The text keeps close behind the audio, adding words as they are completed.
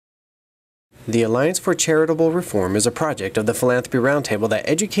The Alliance for Charitable Reform is a project of the Philanthropy Roundtable that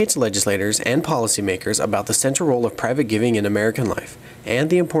educates legislators and policymakers about the central role of private giving in American life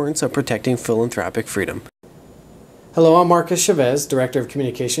and the importance of protecting philanthropic freedom. Hello, I'm Marques Chavez, Director of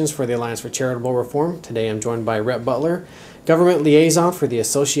Communications for the Alliance for Charitable Reform. Today I'm joined by Rhett Butler, Government Liaison for the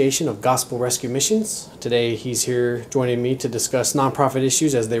Association of Gospel Rescue Missions. Today he's here joining me to discuss nonprofit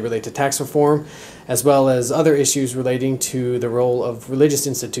issues as they relate to tax reform, as well as other issues relating to the role of religious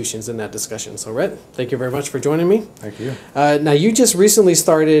institutions in that discussion. So Rhett, thank you very much for joining me. Thank you. Now you just recently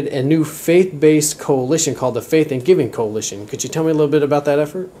started a new faith-based coalition called the Faith and Giving Coalition. Could you tell me a little bit about that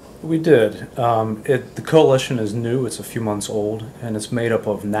effort? We did. The coalition is new, it's a few months old, and it's made up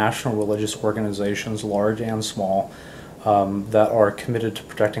of national religious organizations, large and small, that are committed to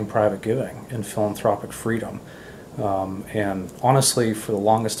protecting private giving and philanthropic freedom. And honestly, for the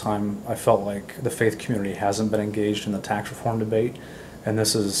longest time, I felt like the faith community hasn't been engaged in the tax reform debate, and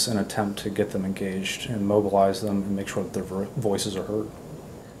this is an attempt to get them engaged and mobilize them and make sure that their voices are heard.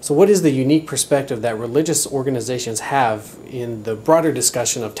 So what is the unique perspective that religious organizations have in the broader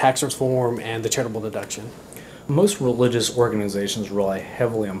discussion of tax reform and the charitable deduction? Most religious organizations rely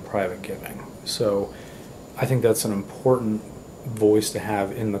heavily on private giving. So I think that's an important voice to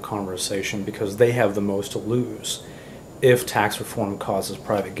have in the conversation because they have the most to lose if tax reform causes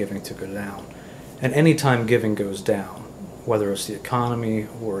private giving to go down. And anytime giving goes down, whether it's the economy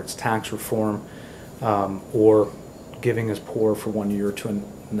or it's tax reform or giving is poor for 1 year to the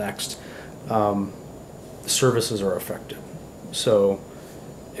next, services are affected. So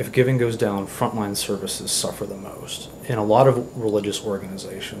if giving goes down, frontline services suffer the most. And a lot of religious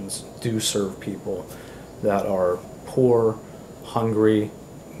organizations do serve people that are poor, hungry,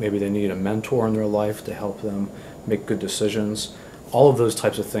 maybe they need a mentor in their life to help them make good decisions. All of those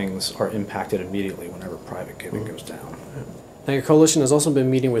types of things are impacted immediately whenever private giving goes down. Now your coalition has also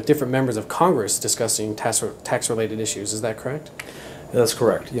been meeting with different members of Congress discussing tax-related issues, is that correct? That's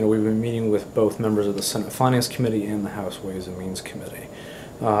correct. We've been meeting with both members of the Senate Finance Committee and the House Ways and Means Committee.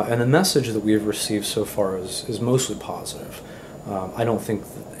 And the message that we've received so far is mostly positive. I don't think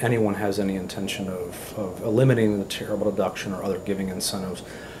that anyone has any intention of eliminating the charitable deduction or other giving incentives,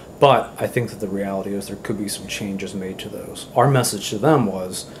 but I think that the reality is there could be some changes made to those. Our message to them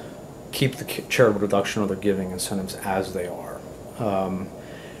was keep the charitable deduction or other giving incentives as they are.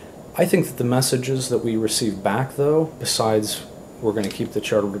 I think that the messages that we received back, though, besides we're going to keep the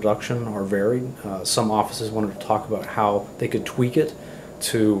charitable deduction, are varied. Some offices wanted to talk about how they could tweak it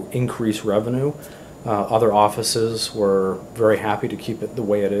to increase revenue. Other offices were very happy to keep it the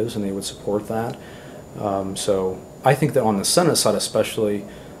way it is, and they would support that. So I think that on the Senate side especially,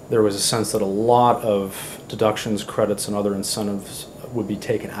 there was a sense that a lot of deductions, credits, and other incentives would be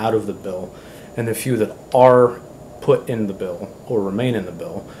taken out of the bill, and the few that are put in the bill or remain in the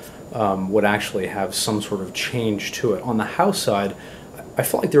bill would actually have some sort of change to it. On the House side, I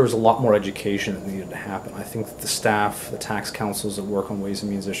felt like there was a lot more education that needed to happen. I think that the staff, the tax councils that work on Ways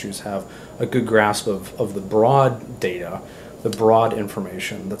and Means issues have a good grasp of the broad data, the broad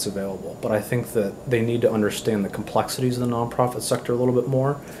information that's available. But I think that they need to understand the complexities of the nonprofit sector a little bit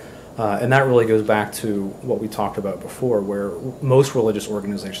more. And that really goes back to what we talked about before, where most religious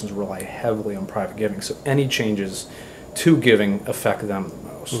organizations rely heavily on private giving. So any changes to giving affect them the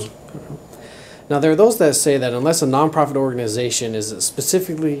most. Mm-hmm. Now, there are those that say that unless a nonprofit organization is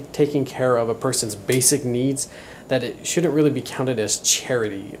specifically taking care of a person's basic needs, that it shouldn't really be counted as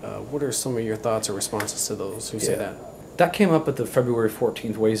charity. What are some of your thoughts or responses to those who say that? That came up at the February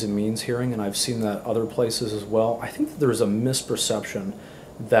 14th Ways and Means hearing, and I've seen that other places as well. I think that there's a misperception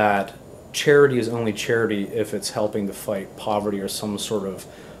that charity is only charity if it's helping to fight poverty or some sort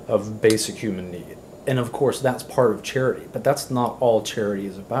of basic human need. And of course, that's part of charity, but that's not all charity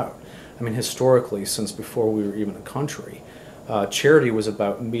is about. I mean, historically, since before we were even a country, charity was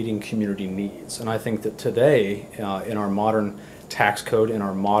about meeting community needs. And I think that today, in our modern tax code, in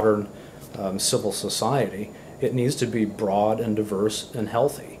our modern civil society, it needs to be broad and diverse and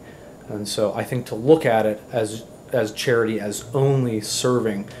healthy. And so I think to look at it as charity as only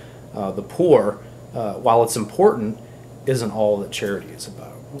serving the poor, while it's important, isn't all that charity is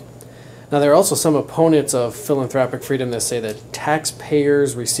about. Now, there are also some opponents of philanthropic freedom that say that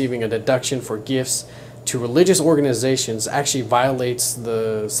taxpayers receiving a deduction for gifts to religious organizations actually violates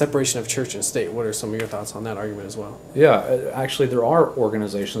the separation of church and state. What are some of your thoughts on that argument as well? Yeah, actually there are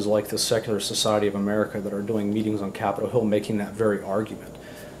organizations like the Secular Society of America that are doing meetings on Capitol Hill making that very argument,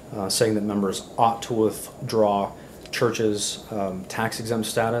 saying that members ought to withdraw churches' tax-exempt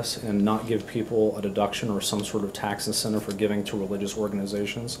status and not give people a deduction or some sort of tax incentive for giving to religious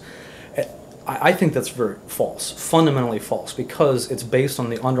organizations. I think that's very false, fundamentally false, because it's based on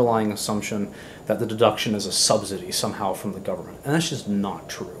the underlying assumption that the deduction is a subsidy somehow from the government. And that's just not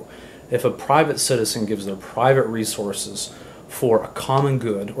true. If a private citizen gives their private resources for a common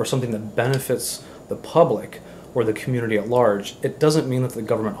good or something that benefits the public or the community at large, it doesn't mean that the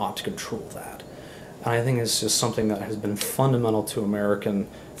government ought to control that. And I think it's just something that has been fundamental to American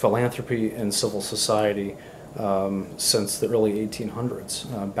philanthropy and civil society since the early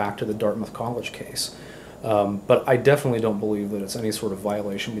 1800s, back to the Dartmouth College case. But I definitely don't believe that it's any sort of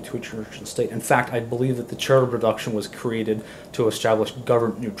violation between church and state. In fact, I believe that the charitable deduction was created to establish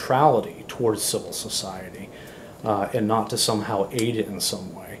government neutrality towards civil society and not to somehow aid it in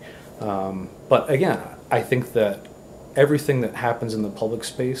some way. But again, I think that everything that happens in the public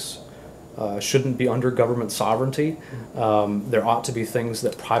space shouldn't be under government sovereignty. There ought to be things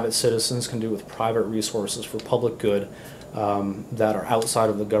that private citizens can do with private resources for public good that are outside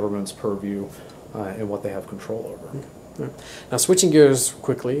of the government's purview and what they have control over. Now, switching gears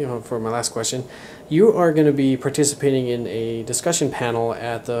quickly for my last question, you are going to be participating in a discussion panel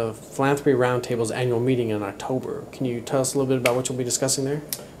at the Philanthropy Roundtable's annual meeting in October. Can you tell us a little bit about what you'll be discussing there?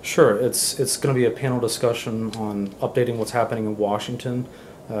 Sure. It's going to be a panel discussion on updating what's happening in Washington,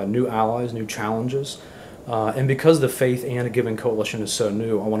 new allies, new challenges. And because the Faith and Giving Coalition is so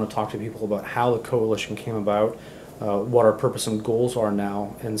new, I want to talk to people about how the coalition came about, what our purpose and goals are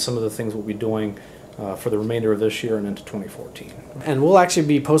now, and some of the things we'll be doing for the remainder of this year and into 2014. And we'll actually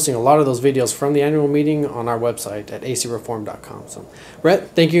be posting a lot of those videos from the annual meeting on our website at acreform.com. So, Rhett,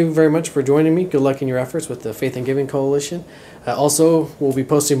 thank you very much for joining me. Good luck in your efforts with the Faith and Giving Coalition. Also, we'll be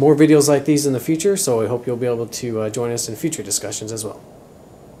posting more videos like these in the future, so I hope you'll be able to join us in future discussions as well.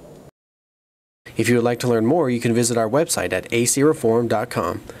 If you would like to learn more, you can visit our website at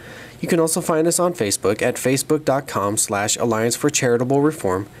acreform.com. You can also find us on Facebook at facebook.com/Alliance for Charitable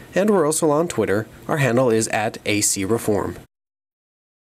Reform, and we're also on Twitter. Our handle is @acreform.